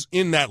guys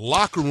in that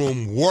locker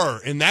room were,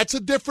 and that's a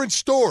different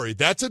story.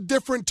 That's a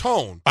different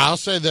tone. I'll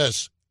say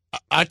this.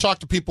 I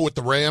talked to people with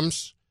the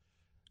Rams.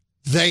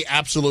 They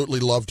absolutely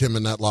loved him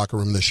in that locker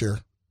room this year.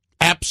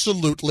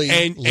 Absolutely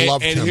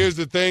loved him. And here's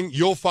the thing.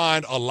 You'll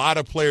find a lot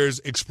of players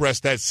express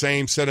that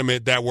same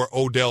sentiment that were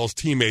Odell's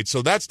teammates.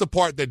 So that's the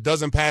part that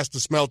doesn't pass the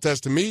smell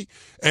test to me.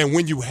 And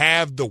when you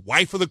have the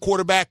wife of the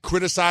quarterback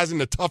criticizing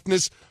the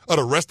toughness of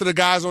the rest of the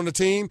guys on the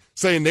team,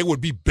 saying they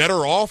would be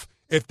better off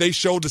if they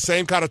showed the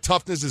same kind of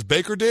toughness as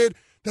Baker did,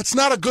 that's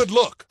not a good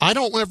look. I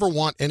don't ever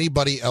want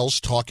anybody else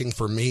talking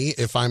for me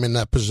if I'm in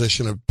that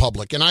position of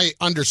public. And I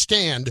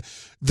understand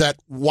that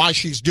why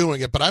she's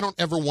doing it, but I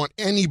don't ever want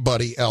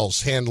anybody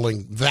else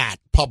handling that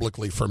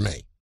publicly for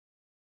me.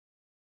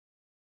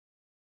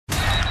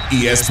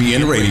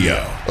 ESPN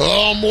Radio.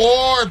 Oh,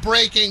 more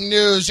breaking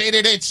news.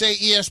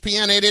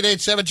 888-SAY-ESPN,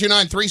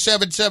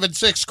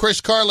 888-729-3776.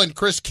 Chris Carlin,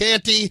 Chris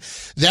Canty.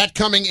 That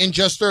coming in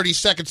just 30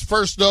 seconds.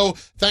 First, though,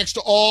 thanks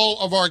to all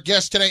of our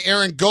guests today.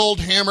 Aaron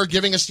Goldhammer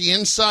giving us the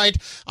insight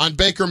on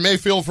Baker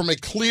Mayfield from a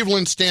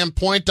Cleveland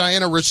standpoint.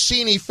 Diana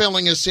Rossini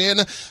filling us in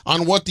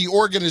on what the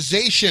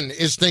organization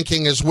is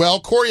thinking as well.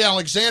 Corey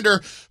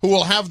Alexander, who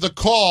will have the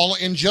call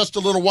in just a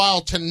little while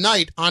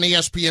tonight on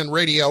ESPN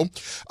Radio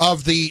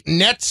of the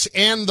Nets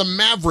and the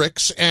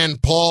Mavericks,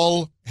 and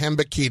Paul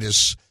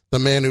Hembo, the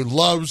man who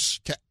loves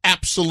to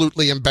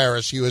absolutely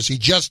embarrass you, as he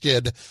just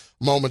did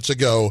moments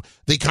ago,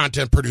 the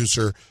content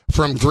producer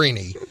from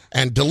Greeny,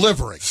 and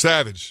delivering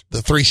savage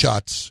the 3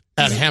 shots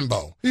at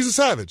Hembo. He's a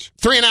savage.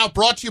 3 and Out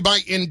brought to you by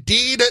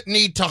Indeed.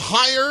 Need to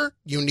hire?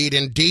 You need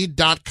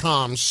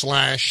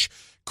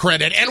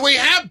Indeed.com/credit. And we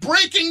have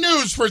breaking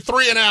news for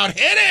 3 and Out.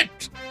 Hit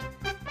it!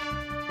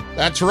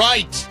 That's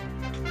right.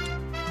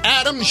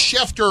 Adam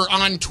Schefter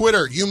on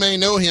Twitter. You may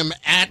know him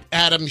at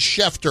Adam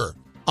Schefter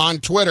on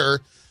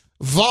Twitter.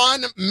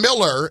 Von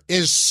Miller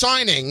is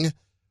signing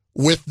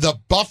with the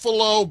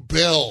Buffalo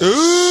Bills.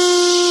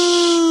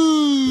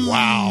 Ooh.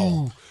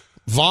 Wow.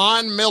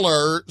 Von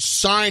Miller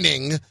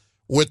signing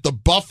with the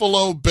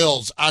Buffalo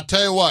Bills. I'll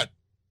tell you what,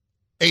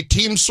 a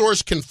team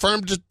source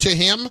confirmed it to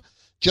him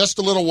just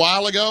a little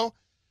while ago.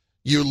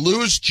 You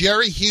lose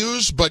Jerry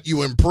Hughes, but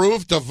you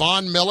improve to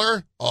Von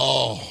Miller.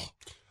 Oh,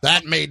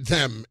 that made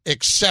them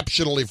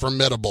exceptionally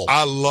formidable.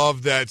 I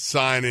love that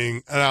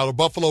signing. Now, the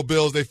Buffalo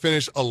Bills, they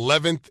finished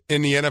 11th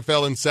in the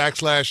NFL in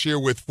sacks last year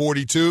with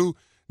 42.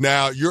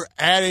 Now, you're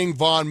adding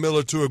Von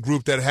Miller to a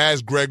group that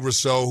has Greg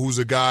Rousseau, who's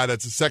a guy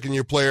that's a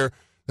second-year player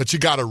that you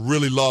got to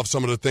really love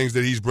some of the things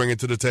that he's bringing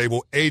to the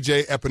table.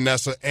 A.J.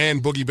 Epinesa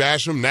and Boogie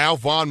Basham. Now,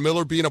 Von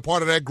Miller being a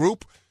part of that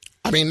group.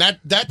 I mean, that's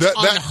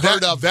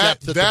unheard of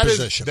depth at the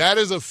position. That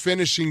is a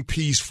finishing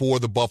piece for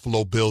the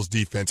Buffalo Bills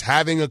defense,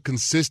 having a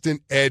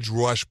consistent edge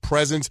rush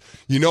presence.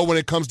 You know, when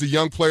it comes to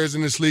young players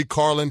in this league,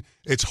 Carlin,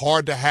 it's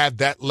hard to have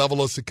that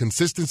level of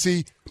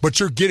consistency, but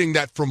you're getting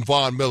that from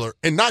Von Miller.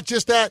 And not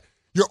just that,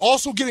 you're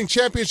also getting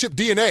championship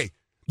DNA.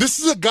 This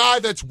is a guy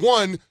that's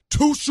won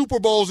 2 Super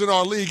Bowls in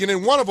our league, and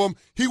in one of them,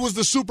 he was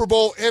the Super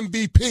Bowl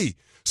MVP.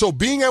 So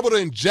being able to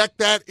inject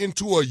that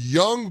into a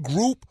young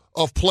group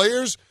of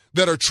players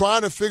that are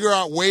trying to figure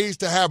out ways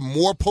to have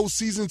more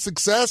postseason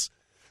success,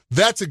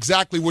 that's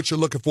exactly what you're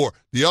looking for.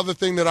 The other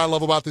thing that I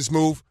love about this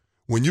move,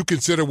 when you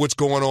consider what's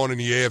going on in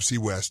the AFC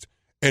West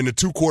and the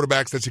 2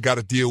 quarterbacks that you got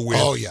to deal with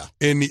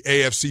in the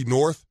AFC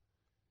North,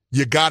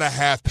 you got to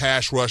have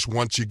pass rush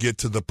once you get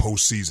to the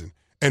postseason.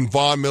 And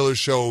Von Miller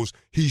shows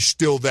he's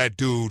still that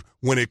dude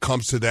when it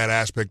comes to that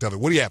aspect of it.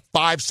 What do you have,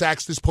 5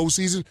 sacks this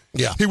postseason?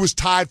 Yeah. He was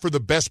tied for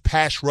the best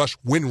pass rush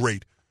win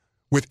rate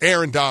with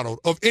Aaron Donald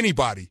of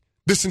anybody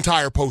this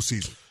entire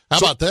postseason. How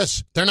about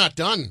this? They're not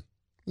done.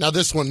 Now,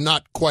 this one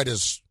not quite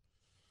as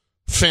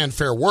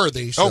fanfare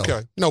worthy, so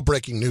no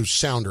breaking news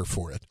sounder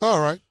for it. All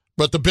right.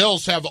 But the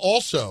Bills have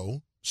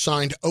also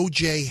signed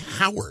O.J.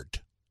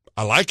 Howard.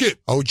 I like it.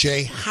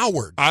 O.J.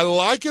 Howard. I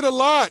like it a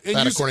lot.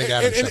 And, according to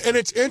Adam Schefter. And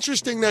it's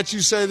interesting that you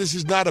say this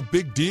is not a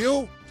big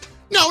deal.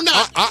 No.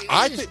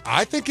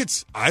 I think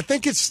it's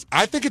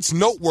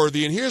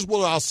noteworthy, and here's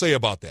what I'll say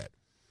about that.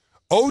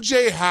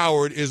 O.J.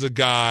 Howard is a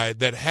guy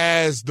that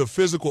has the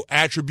physical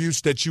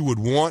attributes that you would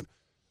want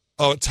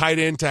a tight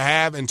end to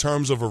have in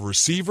terms of a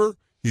receiver.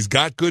 He's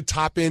got good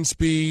top-end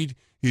speed.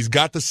 He's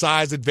got the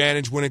size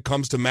advantage when it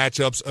comes to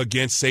matchups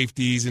against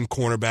safeties and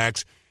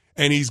cornerbacks.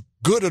 And he's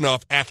good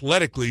enough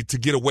athletically to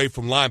get away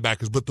from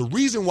linebackers. But the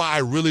reason why I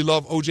really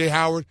love O.J.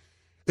 Howard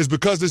is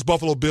because this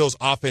Buffalo Bills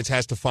offense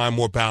has to find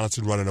more balance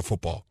in running the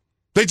football.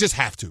 They just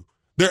have to.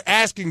 They're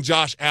asking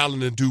Josh Allen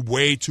to do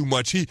way too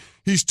much.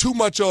 He's too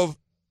much of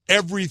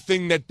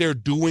everything that they're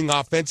doing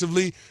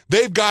offensively.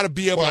 They've got to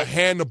be able to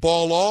hand the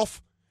ball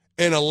off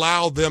and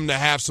allow them to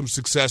have some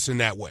success in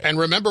that way. And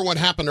remember what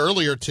happened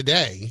earlier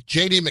today.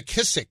 J.D.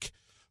 McKissick,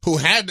 who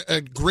had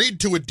agreed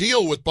to a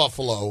deal with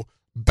Buffalo,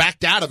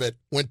 backed out of it,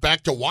 went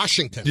back to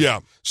Washington.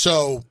 Yeah.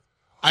 So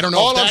I don't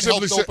know if that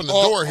helped open the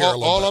door here a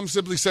little bit. All I'm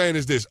simply saying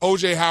is this.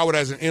 O.J. Howard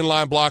as an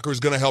inline blocker is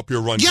going to help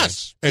your run game.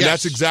 Yes. And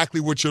that's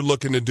exactly what you're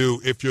looking to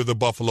do if you're the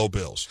Buffalo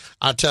Bills.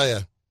 I'll tell you.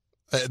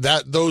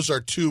 Those are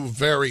two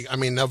very,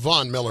 the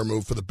Von Miller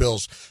move for the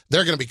Bills.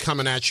 They're going to be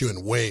coming at you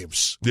in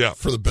waves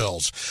for the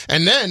Bills.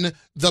 And then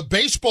the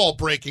baseball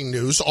breaking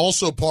news,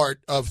 also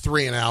part of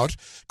 3 and Out.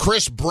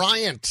 Chris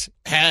Bryant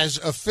has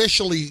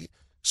officially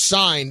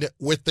signed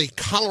with the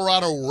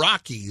Colorado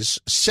Rockies,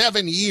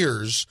 7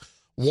 years,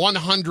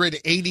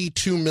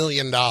 $182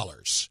 million.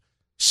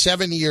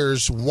 7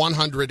 years,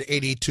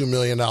 $182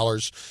 million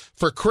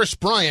for Chris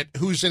Bryant,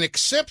 who's an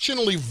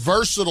exceptionally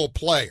versatile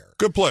player.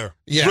 Good player.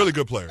 Yeah. Really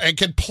good player. And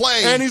can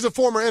play. And he's a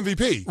former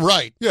MVP.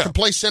 Right. Yeah. Can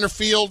play center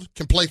field,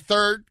 can play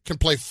third, can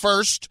play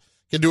first,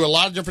 can do a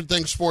lot of different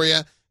things for you,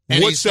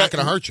 and he's not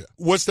going to hurt you.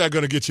 What's that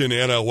going to get you in the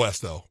NL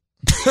West, though?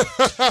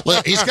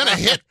 Look, he's going to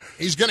hit.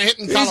 He's going to hit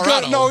in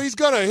Colorado. He's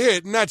going to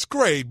hit, and that's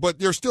great, but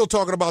you're still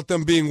talking about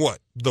them being what?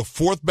 The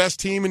 4th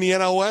best team in the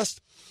NL West?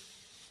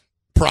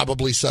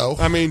 Probably so.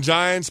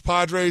 Giants,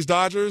 Padres,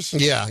 Dodgers.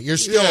 Yeah,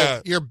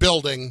 you're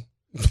building.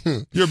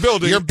 You're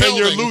building, and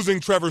you're losing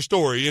Trevor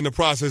Story in the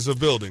process of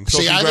building. So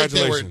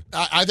congratulations.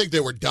 I think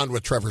they were done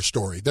with Trevor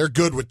Story. They're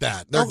good with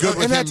that. They're good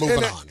with him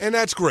moving on. And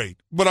that's great.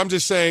 But I'm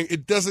just saying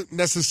it doesn't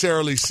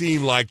necessarily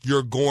seem like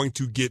you're going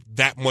to get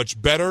that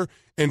much better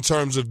in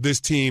terms of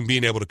this team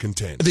being able to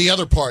contend. The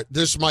other part,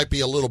 this might be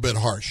a little bit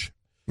harsh.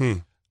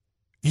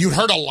 You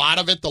heard a lot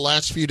of it the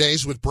last few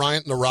days with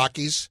Bryant and the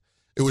Rockies.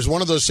 It was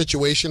one of those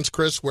situations,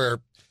 Chris,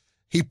 where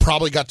he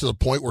probably got to the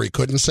point where he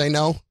couldn't say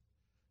no.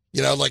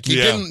 You know, like he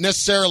didn't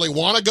necessarily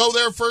want to go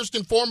there first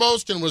and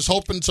foremost and was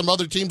hoping some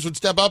other teams would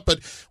step up. But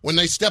when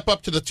they step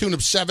up to the tune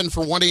of 7 for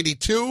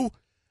 182,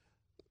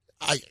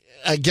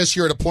 I guess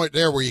you're at a point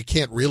there where you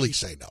can't really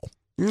say no.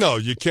 No,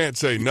 you can't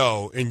say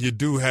no, and you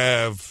do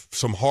have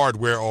some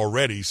hardware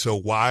already, so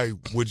why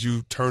would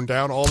you turn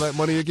down all that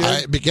money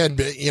again?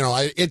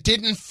 It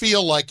didn't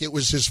feel like it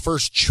was his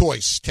first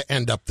choice to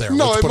end up there.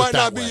 No, it might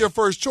not be your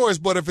first choice,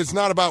 but if it's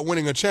not about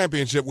winning a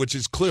championship, which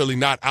is clearly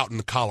not out in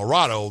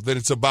Colorado, then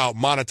it's about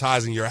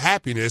monetizing your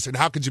happiness, and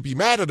how could you be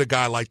mad at a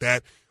guy like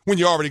that when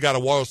you already got a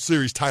World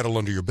Series title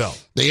under your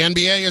belt? The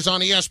NBA is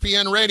on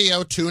ESPN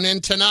Radio. Tune in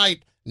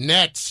tonight.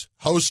 Nets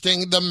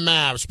hosting the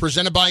Mavs,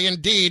 presented by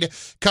Indeed.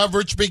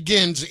 Coverage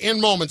begins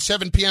in moments,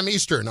 7 p.m.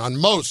 Eastern on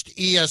most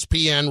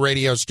ESPN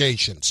radio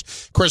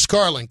stations. Chris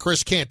Carlin,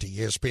 Chris Canty,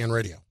 ESPN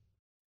Radio.